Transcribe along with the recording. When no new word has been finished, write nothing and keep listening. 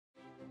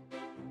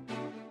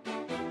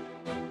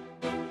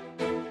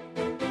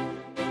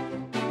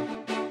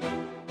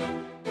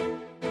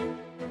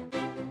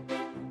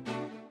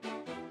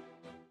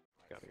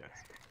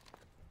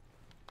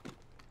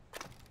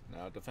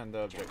Now defend the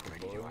objective.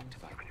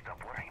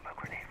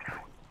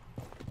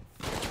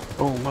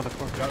 Oh,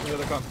 motherfucker. Got the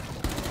other gun.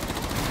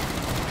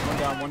 One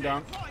down, one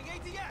down.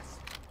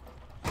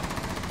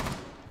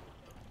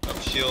 Oh,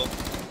 shield.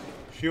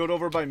 Shield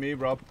over by me,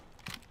 Rob.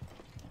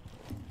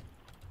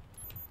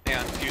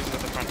 Yeah, fuse at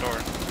the front door.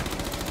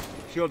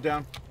 Shield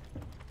down.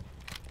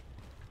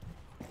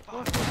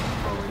 What?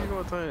 Oh, where you go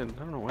outside? I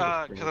don't know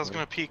why. Because I was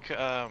gonna peek.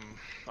 I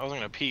wasn't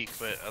gonna peek,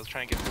 but I was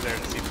trying to get through there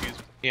to see if fuse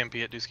EMP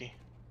at Dusky.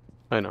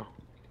 I know.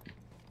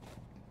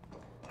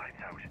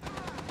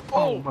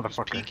 Oh,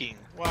 motherfucker. Peeking.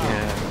 Wow.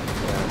 Yeah.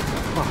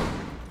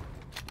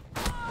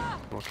 Oh.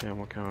 Okay,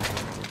 I'm okay.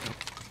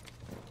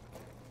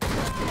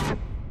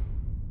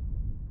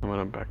 I'm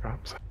gonna back up.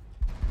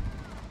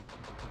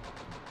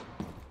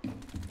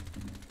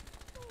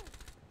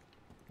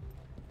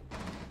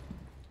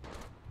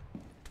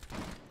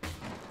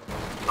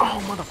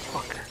 Oh,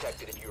 motherfucker.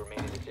 Detected if you remain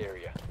in this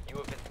area. You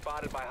have been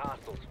spotted by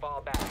hostiles.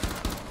 Fall back.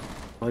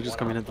 Well, they're just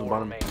coming into the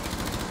bottom.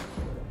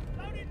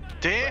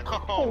 Damn!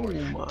 Oh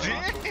my.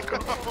 Damn!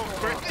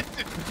 Brandon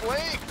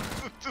Flake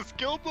just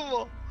killed them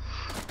all.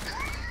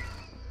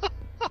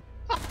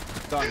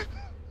 Done.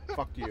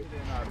 Fuck you.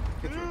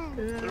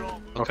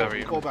 I'll cover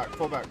you. Pull back,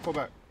 pull back, pull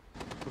back.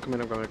 I'm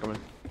coming, I'm coming, I'm coming.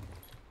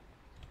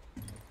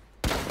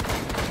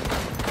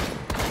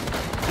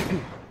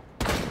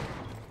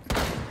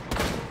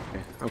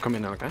 Okay, I'm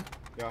coming now, okay?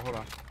 Yeah, hold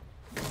on.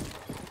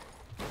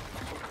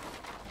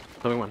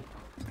 Only one.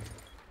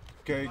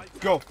 Okay,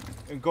 go.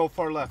 And go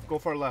far left, go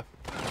far left.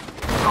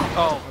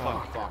 Oh,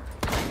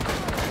 Fuck.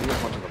 He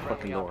was watching the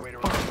fucking door.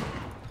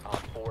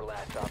 Four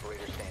last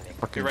operator standing.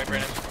 you're right,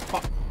 Brandon.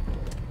 Fuck.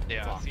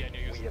 Yeah, see, I knew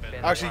you was in bed.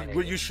 Actually,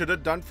 what you should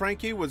have done,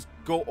 Frankie, was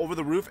go over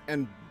the roof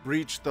and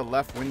breach the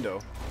left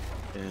window.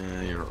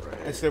 Yeah, you're right.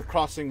 Instead of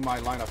crossing my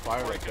line of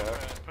fire like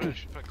that.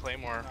 Put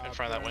Claymore in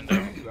front of that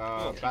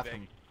window.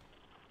 Bathroom.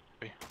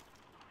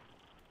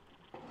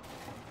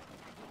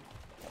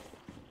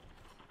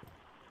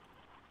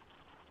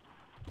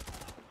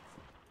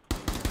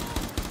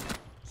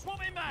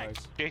 Nice.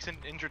 Jason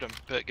injured him.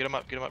 Get him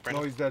up, No,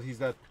 Brandon. he's dead, he's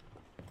dead.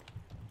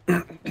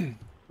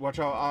 Watch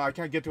out, I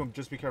can't get to him.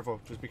 Just be careful,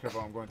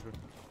 I'm going through.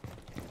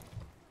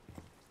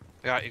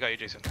 Yeah, you got you,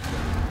 Jason.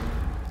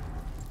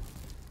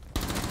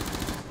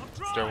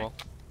 Stairwell.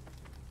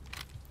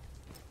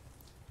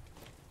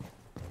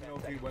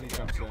 When he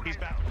jumps in. He's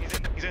back.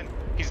 He's in.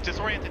 He's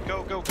disoriented.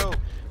 Go.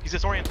 He's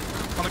disoriented.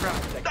 On the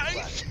ground.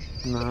 Nice!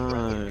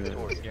 Nice.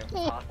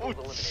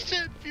 Oh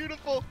shit,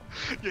 beautiful.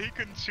 Yeah, he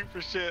couldn't shoot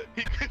for shit.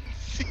 He couldn't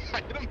see.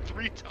 I hit him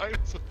 3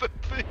 times with the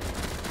thing.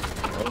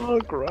 Oh,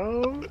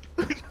 gross.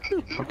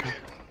 Okay.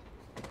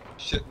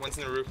 Shit, one's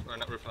in the roof, or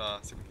not roof,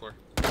 second floor.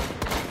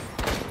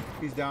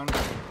 He's down,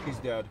 he's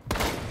dead.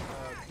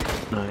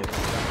 Nice.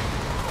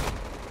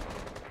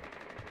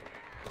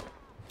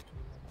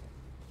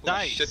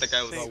 Nice. Shit, that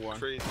guy was One.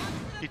 crazy.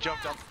 He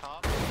jumped off the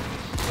top.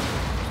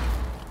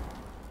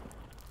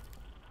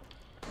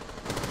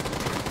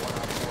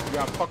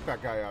 Yeah, fuck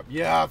that guy up.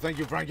 Yeah, thank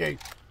you, Frankie.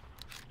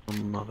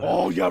 Mother.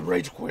 Oh, yeah,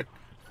 rage quit.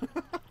 Oh,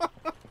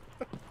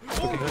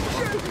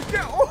 shit.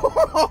 Yeah.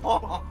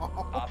 Oh.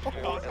 I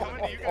was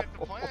coming to you guys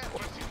to plan,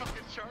 but you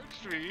fucking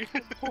charged me.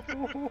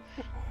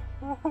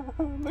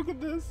 Look at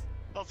this.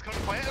 I was coming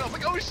to plan, and I was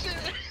like, oh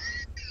shit.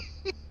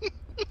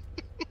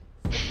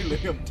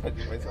 I'm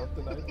touching myself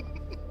tonight.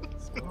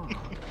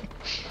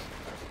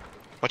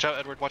 Watch out,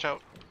 Edward, watch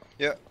out.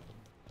 Yeah.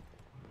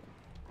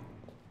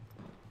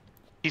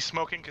 He's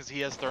smoking because he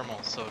has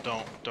thermal, so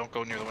don't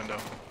go near the window.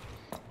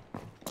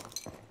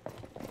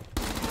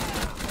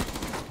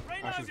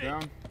 Ash is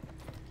down.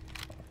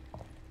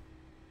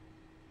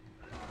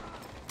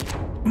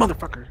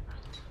 Motherfucker.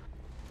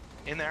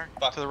 In there,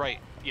 Fuck. to the right.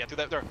 Yeah, through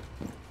that door.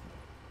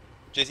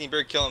 Jason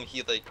Bird kill him,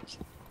 he like...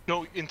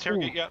 No,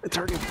 interrogate, yeah. It's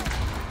hurting.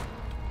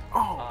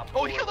 Oh.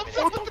 Oh, he killed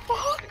himself! What the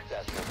fuck?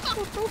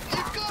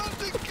 You got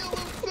him to kill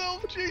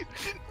himself,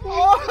 Jason!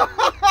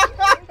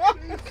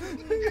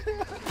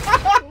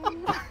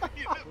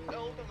 You just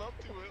held him up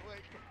to it,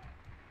 like...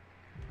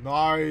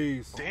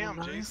 Nice. Damn,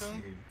 Oh,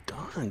 Jason.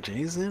 Done,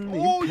 Jason.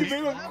 Oh, you made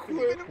him You quit.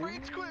 made him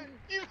rage quit!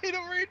 You made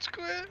him rage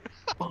quit!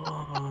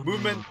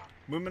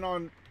 Movement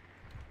on.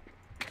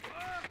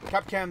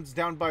 Capcan's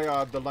down by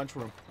the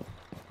lunchroom,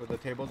 where the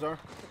tables are.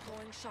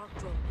 Deploying shock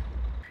drone.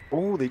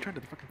 Oh, they tried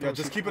to fucking. Yeah,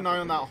 just keep an eye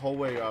on that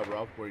hallway,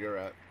 Rob, where you're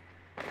at.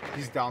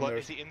 He's down What, there.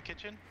 is he in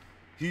kitchen?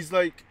 He's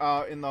like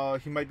in the.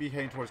 He might be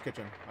heading towards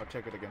kitchen. I'll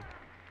check it again.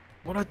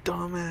 What a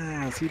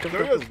dumbass. He jumped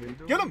There he up is. the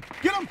window. Get him!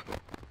 Get him!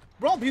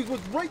 Rob, he was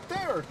right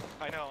there.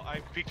 I know, I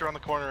peeked around the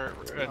corner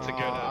to get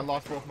I him.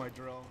 lost both my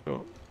drill.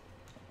 Oh,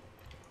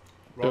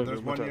 Rob, Yeah,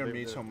 there's watch one out, near they're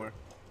me there. somewhere.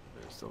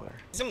 they're still there.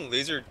 Some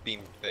laser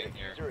beam thing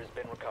here. User has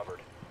been recovered.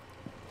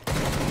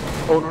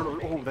 Oh no no!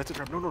 Oh, that's a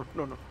trap! No no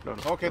no no no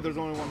no. Okay, there's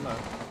only one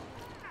left.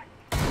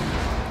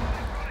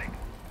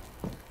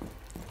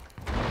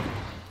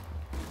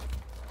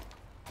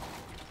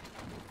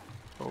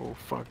 Oh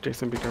fuck,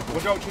 Jason, be careful.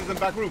 Watch out, she's in the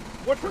back room.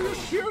 Watch where you're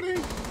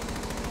shooting.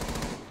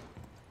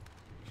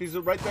 He's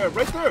right there,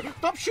 right there!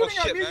 Stop shooting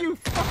shit, at me, man. you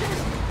fucking...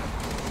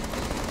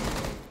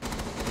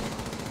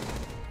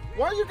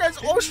 Why are you guys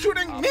all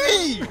shooting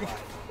me? You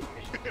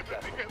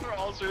guys are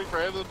all shooting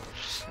Brandon.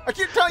 I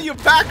keep telling you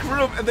back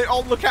room, and they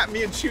all look at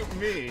me and shoot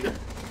me.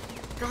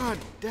 God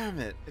damn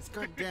it! It's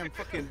goddamn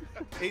fucking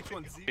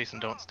H1Z. Jason,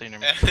 don't stay near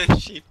me.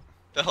 And she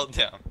fell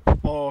down.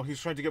 Oh, he's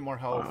trying to get more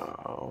health.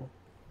 Wow.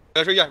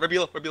 Yeah, right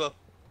below, right below.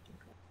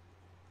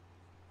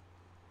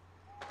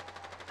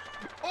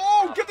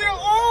 Oh, get there!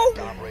 Oh!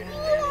 Operators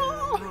standing.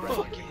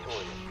 Friendly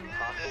victorious.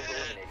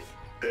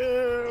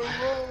 Hostiles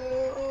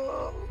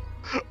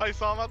eliminated. I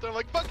saw him out there, I'm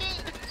like, fuck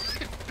it!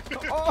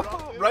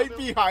 Oh, right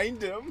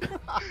behind him.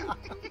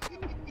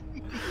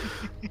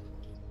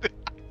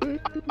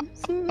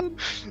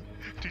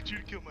 Did you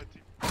kill my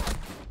team?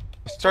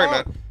 Sorry, Oh,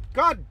 man.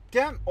 God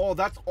damn! Oh,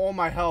 that's all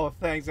my health.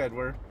 Thanks,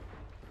 Edward.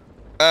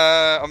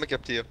 I'll make it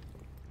up to you.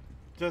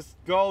 Just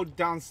go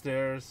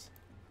downstairs.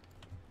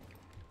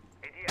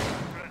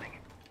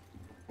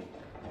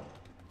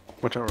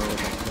 Watch out, Roland.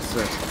 The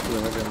stairs.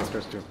 They might be on the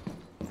stairs too.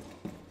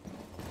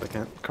 I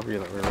can't cover you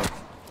that way, though.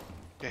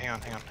 Yeah,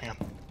 hang on.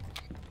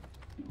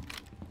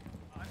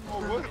 Oh,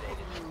 what?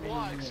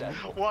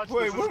 Watch,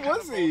 Wait, this is where kinda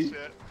was he?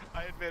 bullshit.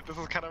 I admit, this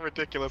is kind of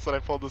ridiculous that I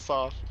pulled this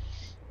off.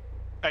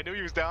 I knew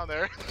he was down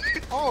there.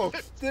 Oh,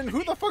 then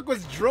who the fuck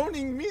was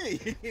droning me?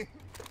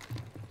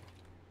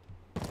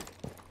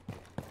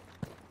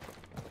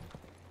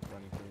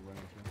 Running through.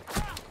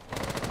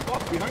 Oh,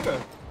 behind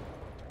us.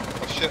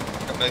 Oh shit,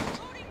 got me.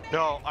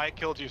 No, I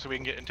killed you so we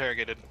can get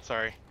interrogated.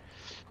 Sorry.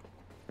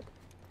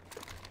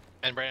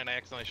 And Brandon, I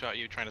accidentally shot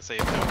you trying to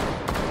save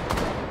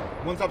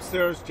him. One's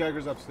upstairs.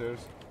 Jagger's upstairs.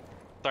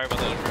 Sorry about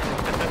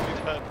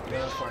that. Yeah,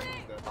 that's fine.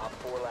 He's dead. Op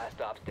 4 last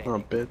stop Oh,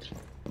 standing. bitch.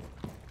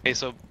 Okay,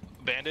 so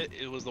Bandit,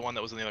 it was the one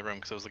that was in the other room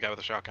because it was the guy with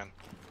the shotgun.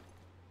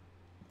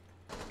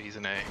 He's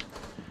an A.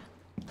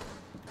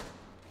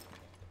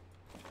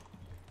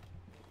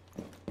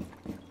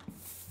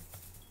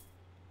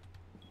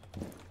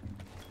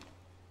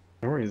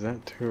 I know where he's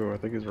at, too. I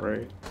think he's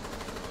right.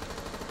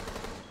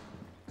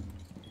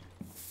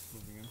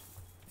 Moving in.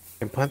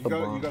 And plant the You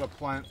bomb. gotta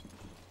plant.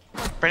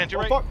 Brandon, to your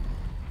Oh, right. fuck!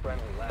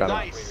 Friendly last Got it.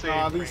 operator Nice standing.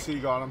 Ah, at least he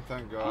got him,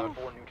 thank God. Op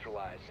 4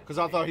 neutralized. Because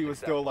I thought he was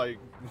still, like,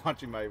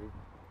 watching my...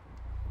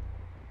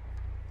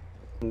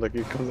 Like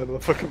he comes out of the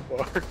fucking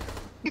bar.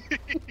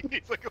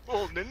 He's like a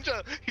little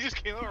ninja. He just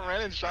came out and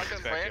ran and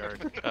shotgun Brandon.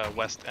 Backyard,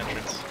 west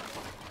entrance.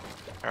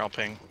 I'll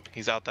ping.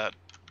 He's out that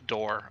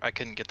door. I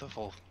couldn't get the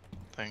full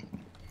thing.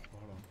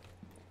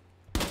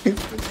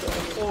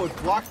 Oh,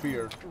 it's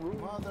Blackbeard.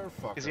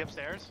 Motherfucker. Is he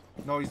upstairs?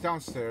 No, he's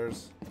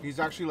downstairs. He's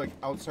actually, like,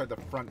 outside the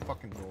front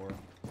fucking door.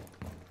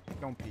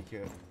 Don't peek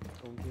it.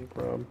 Don't peek,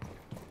 Rob.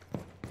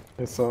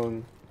 Hey,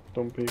 son.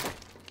 Don't peek.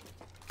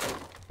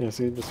 Yeah,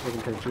 see, just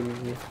fucking trying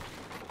shooting you.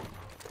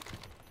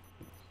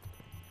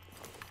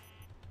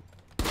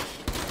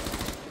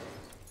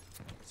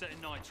 Setting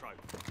nitro.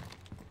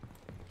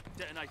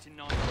 Detonating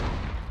nitro.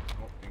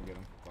 Oh, didn't get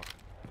him. Fuck.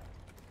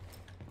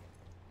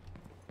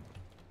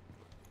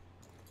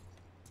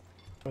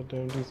 God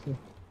damn, Jason.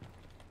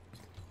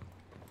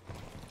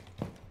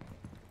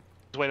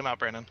 Just wait him out,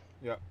 Brandon.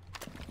 Yeah.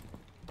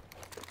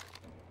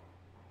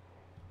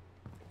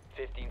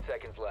 15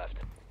 seconds left.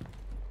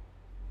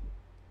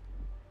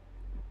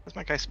 Where's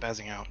my guy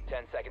spazzing out?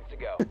 10 seconds to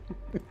go.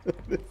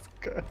 This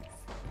guy's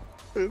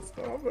pissed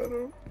off at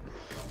him.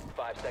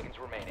 5 seconds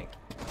remaining.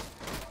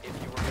 If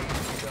you remain in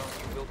the zone,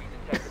 you will be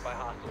detected by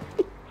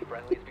hostiles.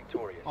 Friendly is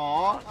victorious.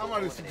 Aw, I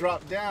wanted to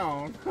drop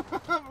down.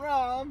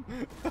 Rob.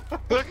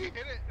 Look, he hit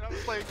it, and I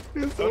was like,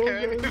 His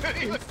okay. own And guy's then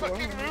he pissed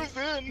fucking off. moves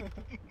in.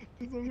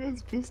 His own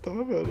guy's pissed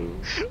off at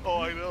him.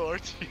 Oh, I know.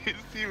 His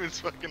team is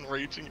fucking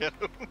raging at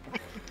him.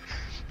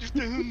 Just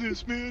end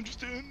this, man.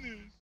 Just end this.